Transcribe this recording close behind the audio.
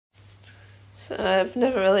So I've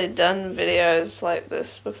never really done videos like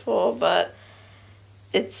this before, but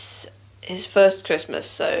it's his first Christmas,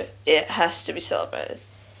 so it has to be celebrated.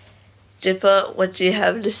 Dipper, what do you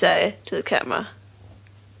have to say to the camera?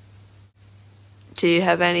 Do you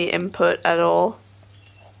have any input at all?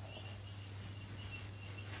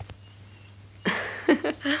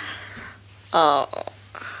 Oh.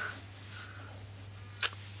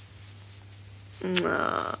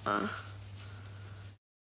 Aww.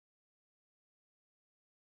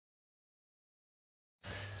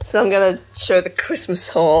 So I'm gonna show the Christmas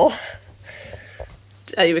haul.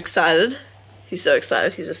 Are you excited? He's so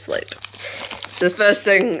excited, he's asleep. So the first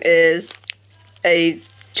thing is 2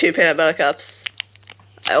 peanut butter cups.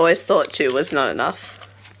 I always thought 2 was not enough.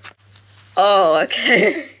 Oh,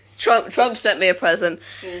 okay. Trump sent me a present.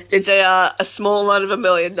 Yeah. It's a small lot of $1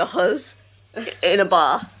 million in a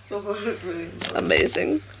bar.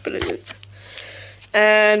 Amazing. Brilliant.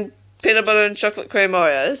 And peanut butter and chocolate cream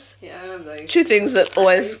Oreos. Yeah, I remember those. 2 things that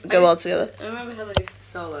always go well together. I remember how they used to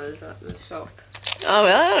sell those at the shop. Oh,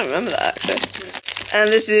 really? I don't remember that, actually. Yeah.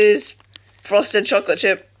 And this is frosted chocolate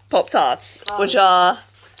chip Pop-Tarts, which are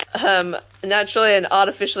naturally and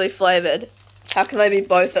artificially flavoured. How can they be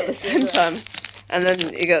both at the same time? And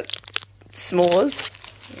then you got s'mores.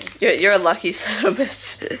 You're a lucky son of a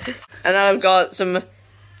bitch. And then I've got some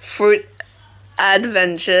fruit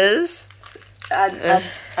adventures.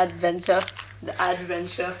 Adventure. The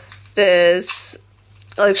adventure. There's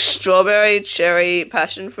like strawberry, cherry,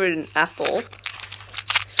 passion fruit, and apple.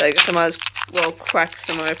 So I guess I might as well crack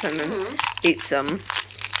some open and eat some.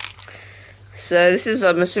 So this is,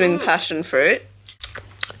 I'm assuming, passion fruit.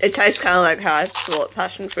 It tastes kind of like how I thought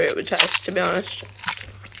passion fruit would taste, to be honest.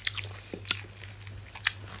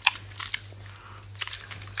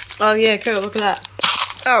 Oh yeah, cool, look at that.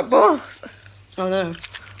 Oh, balls. Oh no.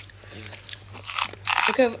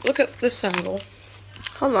 Look at this angle.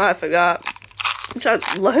 Hold on, I forgot. I'm trying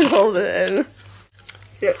to load all of it in.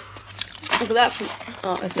 Yeah. Look at that.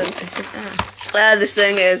 Oh, it's an ass. This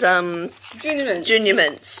thing is, Junior Mints. Junior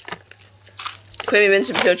Mints. Creamy mints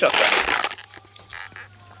and pure chocolate.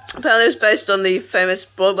 Apparently it's based on the famous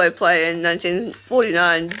Broadway play in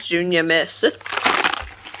 1949, Junior Miss.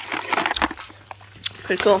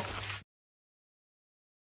 Pretty cool.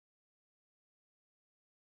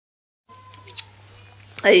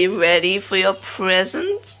 Are you ready for your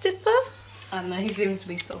present, Dipper? No, he seems to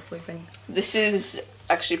be still sleeping. This is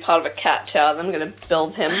actually part of a cat tower. I'm going to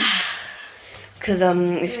build him. Because,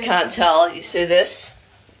 if you can't tell, you see this?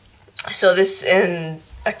 I saw this in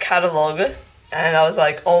a catalogue. And I was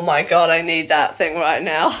like, oh my god, I need that thing right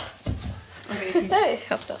now. Okay, hey,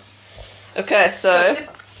 okay, so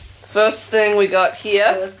first thing we got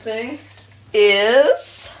here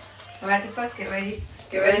is. Alright, get ready.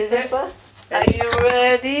 Get ready, Dipper? Are you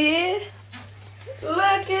ready?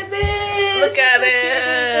 Look at this! Look at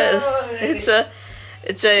it!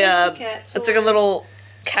 It's like a little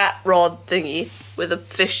cat rod thingy with a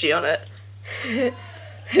fishy on it.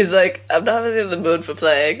 He's like, I'm not really in the mood for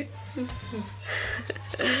playing.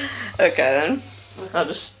 Okay then, I'll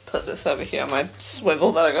just put this over here on my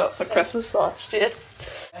swivel that I got for Christmas last year.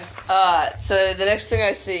 Alright, so the next thing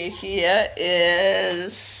I see here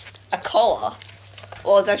is a collar.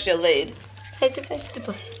 Well, it's actually a lead. Hey, Dipper.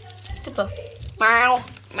 Meow.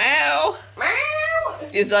 Meow. Meow.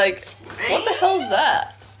 He's like, what the hell's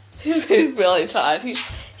that? He's really tired.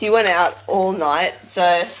 He went out all night,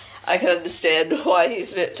 so I can understand why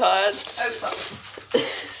he's a bit tired.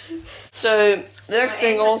 So the next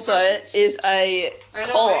thing also is a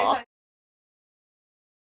collar.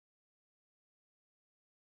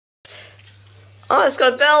 Oh, it's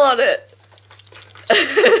got a bell on it.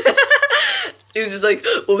 He was just like,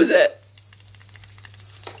 what was that?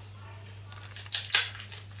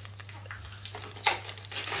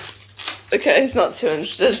 Okay, he's not too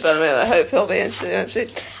interested, but I mean, I hope he'll be interested,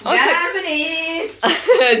 actually. Japanese!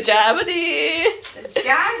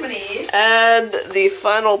 Japanese! And the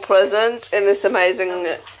final present in this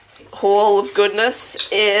amazing haul of goodness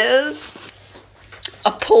is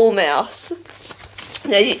a pool mouse.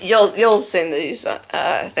 Now, you'll seen these,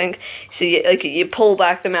 I think. So, you pull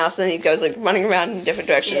back the mouse and then he goes, like, running around in different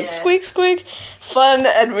directions. Yeah. Squeak, squeak. Fun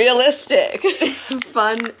and realistic.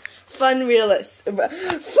 Fun realistic.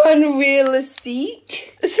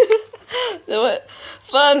 What?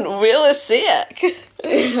 Fun realistic.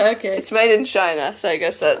 Okay. It's made in China, so I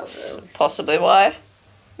guess that's possibly why.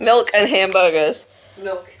 Milk and hamburgers.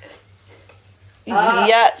 Milk.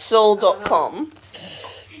 Yatsol.com.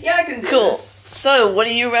 Yeah, I can do cool. this. So, what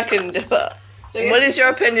do you reckon, Dipper? What is your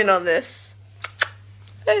opinion on this?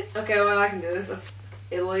 Hey. Okay, well, I can do this. That's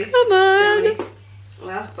Italy. Come on. Germany. Well,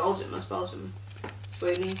 that's Belgium. That's Belgium.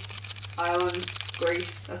 Sweden, Ireland,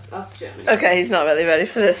 Greece. That's Germany. Okay, he's not really ready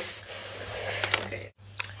for this. Okay.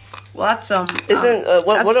 Well, that's Isn't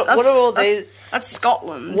what are all these? That's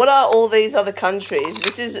Scotland. What are all these other countries?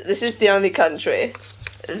 This is the only country.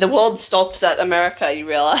 The world stops at America. You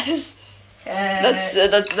realize? What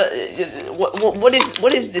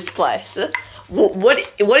is this place?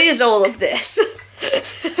 What is all of this?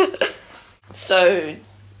 So,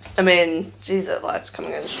 I mean, geez, that light's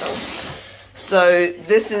coming in strong. So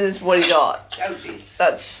this is what he got. Oh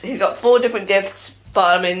Jesus! He got 4 different gifts,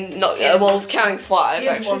 but I mean, not counting 5. He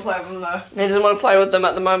doesn't Actually, want to play with them though. he doesn't want to play with them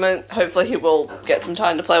at the moment. Hopefully, he will get some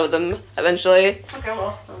time to play with them eventually. Okay,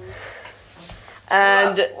 well.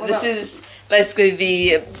 And this is basically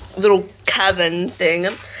the little cabin thing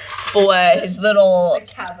for his little. A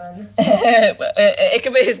cabin. It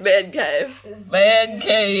can be his man cave. Man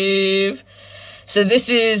cave. So this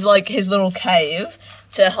is like his little cave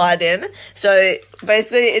to hide in. So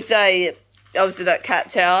basically, it's obviously that cat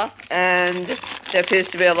tower, and there appears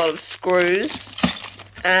to be a lot of screws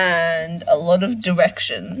and a lot of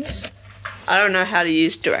directions. I don't know how to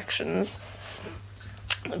use directions.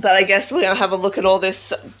 But I guess we're going to have a look at all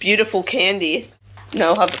this beautiful candy.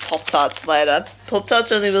 No, we'll have the Pop-Tarts later.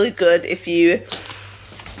 Pop-Tarts are only really good if you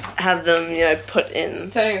have them, put in.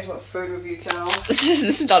 It's turning into a food review channel. This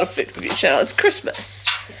is not a food review channel, it's Christmas.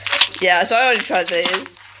 Yeah, so I already tried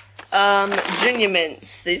these. Junior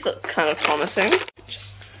Mints. These look kind of promising.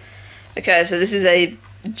 Okay, so this is a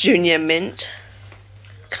Junior Mint.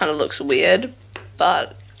 Kind of looks weird,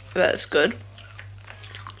 but that's good.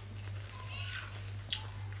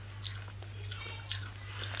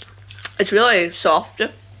 It's really soft.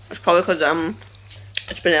 It's probably because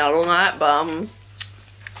it's been out all night, but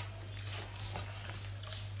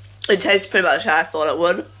it tastes pretty much how I thought it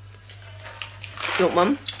would. You want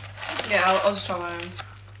one? Yeah, I'll just try my own.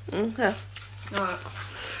 Okay. Alright.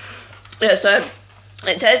 Yeah, so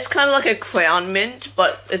it tastes kind of like a Crown Mint,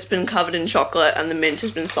 but it's been covered in chocolate and the mint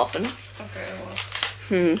has been softened. Okay,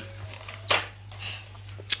 well.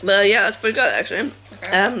 But yeah, it's pretty good actually.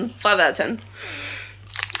 Okay. 5 out of 10.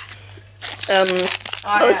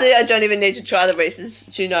 Honestly, I don't even need to try the Reese's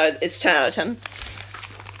to know it's 10 out of 10.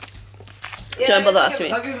 Yeah, Don't bother asking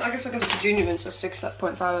me. I guess we'll give the Junior Mints a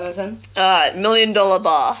 6.5 out of 10. Alright, $1 million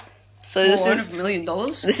bar. So this is $1 million?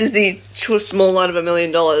 This is the small line of $1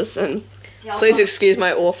 million, and Yeah, please excuse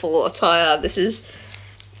my awful attire. This is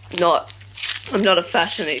not. I'm not a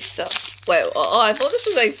fashionista. Wait, I thought this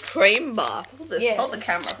was a cream bar. Hold the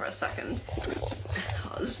camera for a second.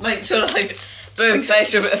 Let's make sure, boom,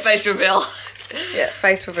 face reveal. Yeah,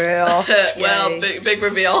 face reveal. Well, big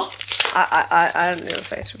reveal. I don't do a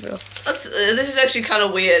face reveal. This is actually kind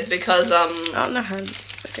of weird because I don't know how. Okay.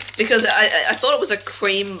 Because I thought it was a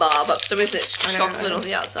cream bar, but for some reason it's chocolate on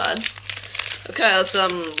the outside. Okay, let's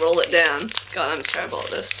roll it down. God, I'm terrible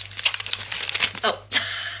at this. Oh.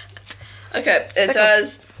 Okay, it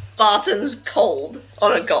says Barton's Cold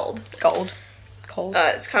on a gold. Cold.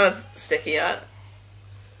 It's kind of sticky out.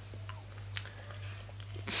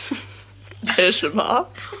 There's the bar.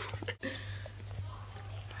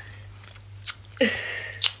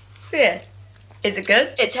 Yeah. Is it good?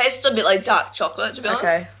 It tastes a bit like dark chocolate, to be honest.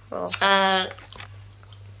 Okay. Well,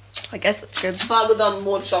 I guess that's good. But with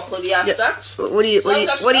more chocolatey aspects. What do you think?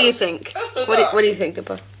 What do you think,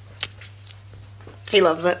 Dipper? He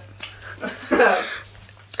loves it.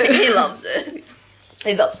 He loves it.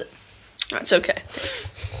 He loves it. It's okay.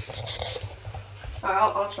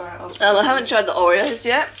 I'll try it. I haven't tried the Oreos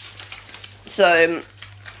yet, so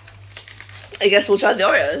I guess we'll try the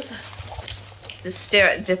Oreos. Just stare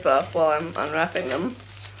at Dipper while I'm unwrapping them.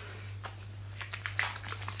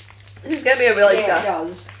 This is gonna be a really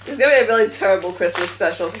It's gonna be a really terrible Christmas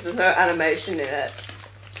special because there's no animation in it,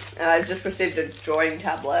 and I just received a drawing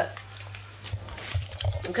tablet.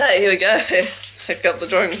 Okay, here we go. I got the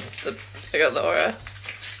drawing. I got the Oreo.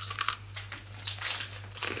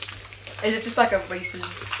 Is it just like a Reese's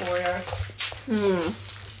Oreo?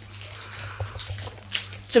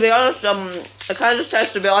 To be honest, it kind of just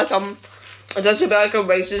tastes to be like it does to be like a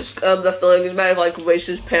Reese's. The filling is made of like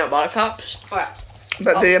Reese's peanut butter cups. Oh, yeah.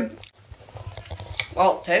 But the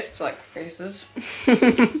Well, it tastes like Reese's.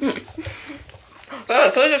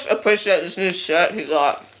 Oh, can I just appreciate this new shirt he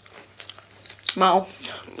got? Mal.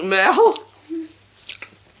 Mel.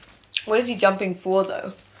 What is he jumping for,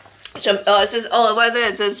 though? So, it says, right there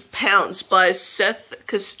it says Pounce by Seth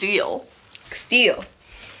Castile. Steel.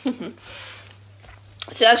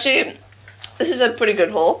 So actually, this is a pretty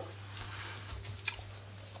good haul.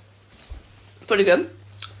 Pretty good.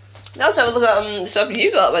 Now let's have a look at stuff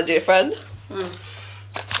you got, my dear friend.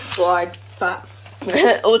 Wide, fat.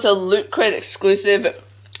 Also, Loot Crate exclusive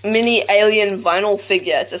mini alien vinyl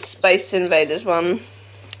figure. It's a Space Invaders one.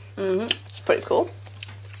 It's pretty cool.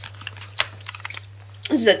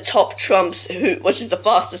 This is a Top Trumps, which is the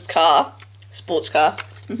fastest car, sports car.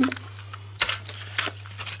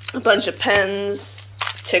 A bunch of pens,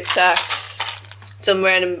 Tic Tacs, some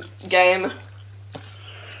random game.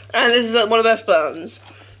 And this is one of the best buttons.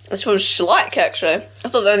 It's from Schleich, actually. I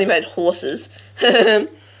thought they only made horses.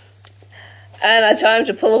 And I time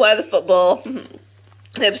to pull away the football.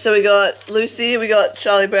 Yep, so we got Lucy, we got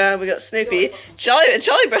Charlie Brown, we got Snoopy.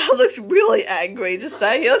 Charlie Brown looks really angry, just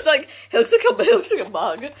saying. He looks like a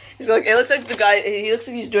mug. He looks like the guy, he looks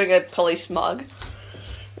like he's doing a police mug.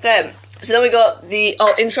 Okay, so then we got the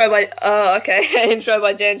intro by intro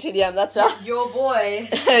by Dan TDM. That's Your boy.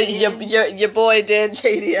 your boy Dan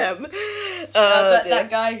TDM. That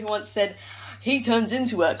guy who once said, he turns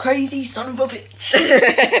into a crazy son of a bitch.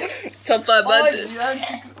 Top 5 budget.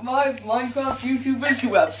 My Minecraft YouTubers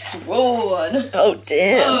who have sworn. Oh,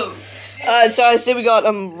 damn. So I see we got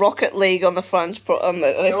Rocket League on the front. At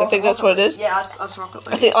least I think that's what it is. Yeah, that's Rocket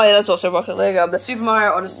League. That's also Rocket League. Super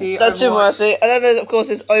Mario Odyssey. That's Super Mario Odyssey. And then there's, of course,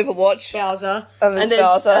 there's Overwatch. Bowser. And there's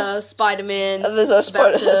Bowser. Spider-Man. And there's a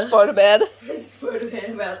Spider-Man.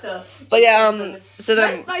 Spider-Man about to... But yeah, so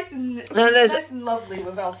then... Nice and lovely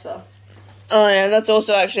with Elsa. Oh yeah, that's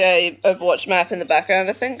also actually a Overwatch map in the background,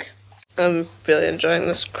 I think. I'm really enjoying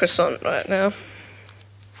this croissant right now.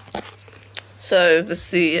 So this is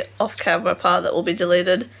the off-camera part that will be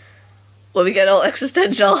deleted where we get all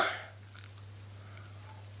existential.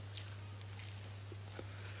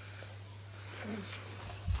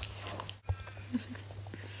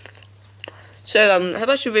 So how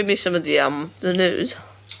about you read me some of the news?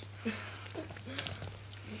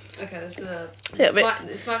 Okay, this is a... I'm not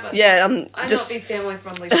be family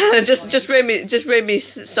friendly. just read me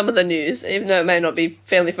some of the news, even though it may not be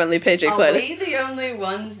family friendly. PG Are quoted. we the only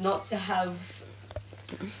ones not to have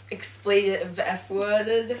expletive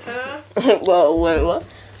F-worded her? Whoa, wait, what?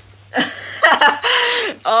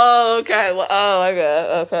 Oh, okay. Well,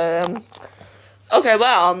 okay. Okay.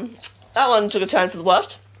 Well, that one took a turn for the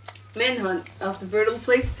worst. Manhunt after brutal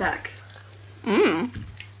police attack.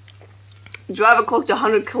 Driver clocked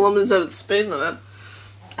 100 kilometers over the speed limit.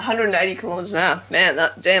 180 kilometers an hour. Man,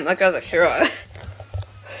 that guy's a hero.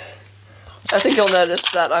 I think you'll notice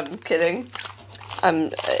that I'm kidding.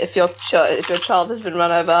 If your child has been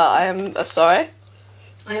run over, I am sorry.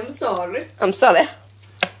 I am sorry. I'm sorry.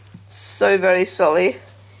 So very sorry.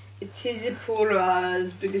 It is a poor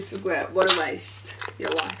biggest regret. What a waste.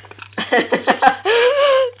 Your life.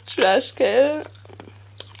 Trash can.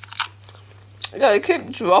 Yeah, they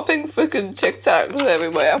keep dropping freaking Tic Tacs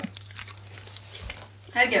everywhere.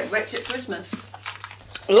 How to get rich at Christmas?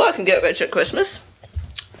 Well, I can get rich at Christmas.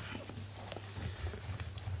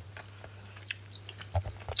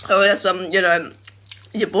 Oh, yes,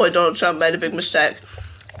 your boy Donald Trump made a big mistake.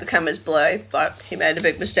 The camera's blurry, but he made a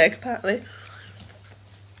big mistake, apparently.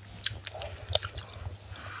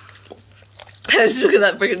 Just look at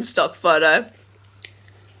that freaking stock photo.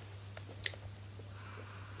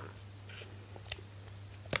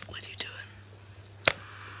 What are you doing?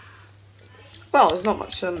 Well, there's not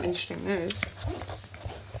much interesting news.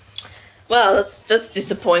 Well, that's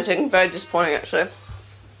disappointing. Very disappointing, actually.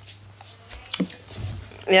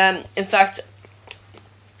 Yeah, in fact,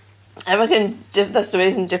 I reckon that's the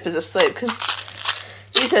reason Dip is asleep, because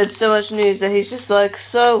he's had so much news that he's just like,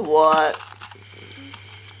 so what?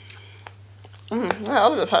 I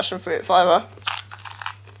was a passion fruit fibre.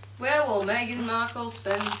 Where will Meghan Markle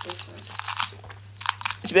spend Christmas?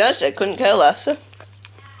 To be honest, I couldn't care less.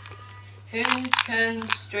 Who's turned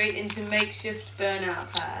straight into makeshift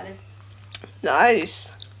burnout pad? Nice.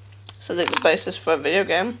 So like the basis for a video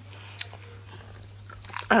game.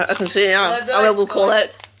 I can see now. I will call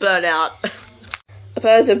it Burnout.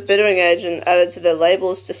 Apparently, a bittering agent added to their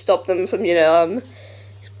labels to stop them from,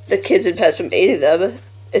 the kids and pets from eating them.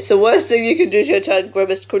 It's the worst thing you can do to turn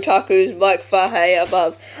Grimace Kotaku's Mike Fahey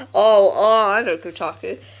above. Oh, I know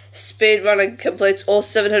Kotaku. Speedrunning completes all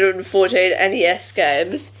 714 NES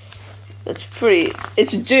games.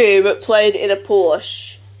 It's Doom played in a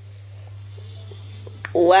Porsche.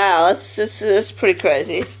 Wow, that's pretty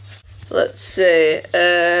crazy. Let's see.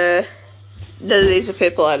 None of these are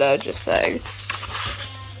people I know, just saying.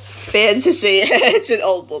 Fantasy. It's an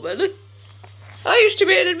old woman. I used to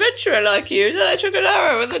be an adventurer like you, then I took an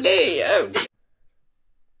arrow in the knee.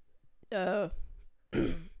 Oh.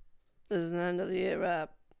 This is an end of the year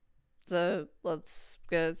wrap. So, let's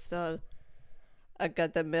get it started. I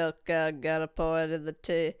got the milk, I gotta pour it in the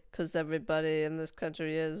tea, 'cause everybody in this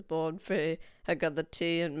country is born free. I got the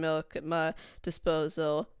tea and milk at my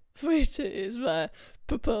disposal. Free tea is my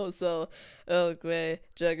proposal. Earl Grey,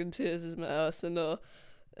 Dragon Tears is my arsenal.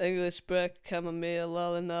 English break, chamomile,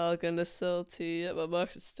 all in all, gonna sell tea at my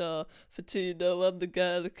market stall. For tea, you know I'm the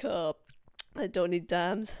guy to call. I don't need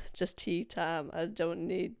dimes, just tea time. I don't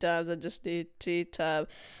need dimes, I just need tea time.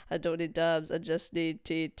 I don't need dimes, I just need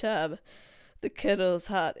tea time. The kettle's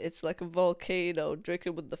hot, it's like a volcano,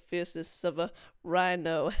 drinking with the fierceness of a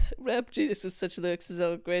rhino. Rap genius with such lyrics as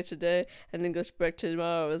Earl Grey today, and English break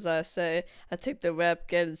tomorrow, as I say. I take the rap,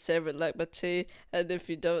 get and savor it like my tea, and if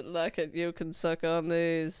you don't like it, you can suck on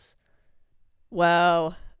these.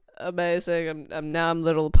 Wow, amazing! I'm now I'm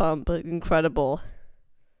Little Pump, incredible.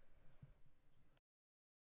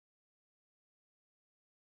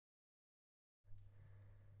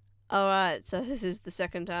 Alright, so this is the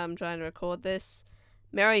second time I'm trying to record this.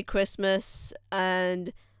 Merry Christmas,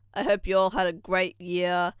 and I hope you all had a great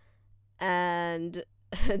year, and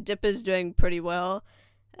Dipper's doing pretty well.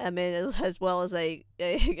 I mean, as well as the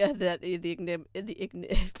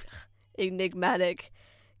enigmatic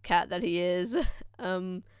cat that he is.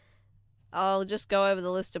 I'll just go over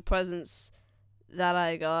the list of presents that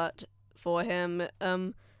I got for him,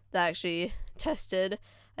 that actually tested.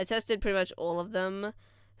 I tested pretty much all of them.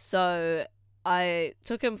 So I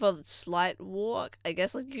took him for a slight walk. I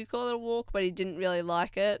guess like you could call it a walk, but he didn't really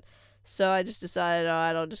like it. So I just decided,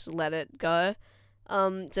 alright, I'll just let it go.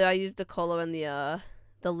 So I used the collar and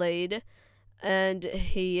the lead, and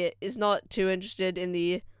he is not too interested in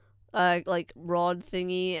the like rod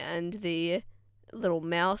thingy and the little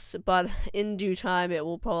mouse, but in due time it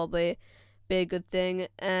will probably be a good thing.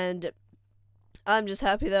 And I'm just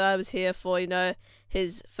happy that I was here for,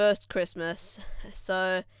 his first Christmas.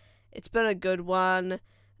 So it's been a good one.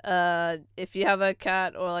 If you have a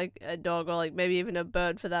cat or like a dog or like maybe even a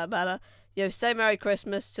bird for that matter, say Merry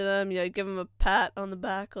Christmas to them. Give them a pat on the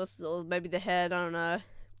back or maybe the head. I don't know.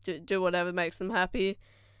 Do whatever makes them happy.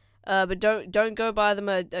 But don't go buy them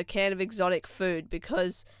a can of exotic food,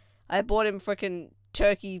 because I bought him frickin'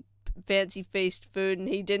 turkey fancy feast food and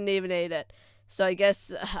he didn't even eat it. So I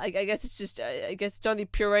guess it's only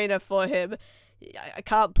Purina for him. I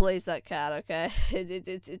can't please that cat, okay?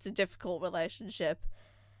 It's a difficult relationship.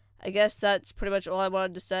 I guess that's pretty much all I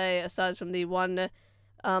wanted to say, aside from the one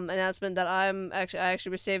announcement that I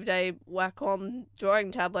actually received a Wacom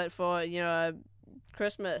drawing tablet for,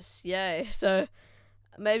 Christmas. Yay. So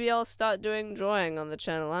maybe I'll start doing drawing on the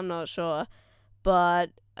channel, I'm not sure. But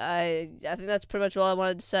I think that's pretty much all I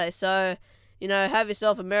wanted to say. So, have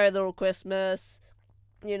yourself a merry little Christmas.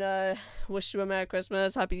 Wish you a Merry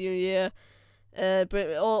Christmas, Happy New Year.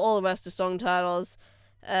 All the rest of song titles.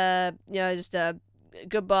 Just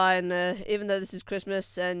goodbye. And even though this is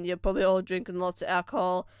Christmas and you're probably all drinking lots of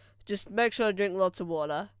alcohol, just make sure to drink lots of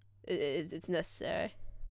water. It's necessary.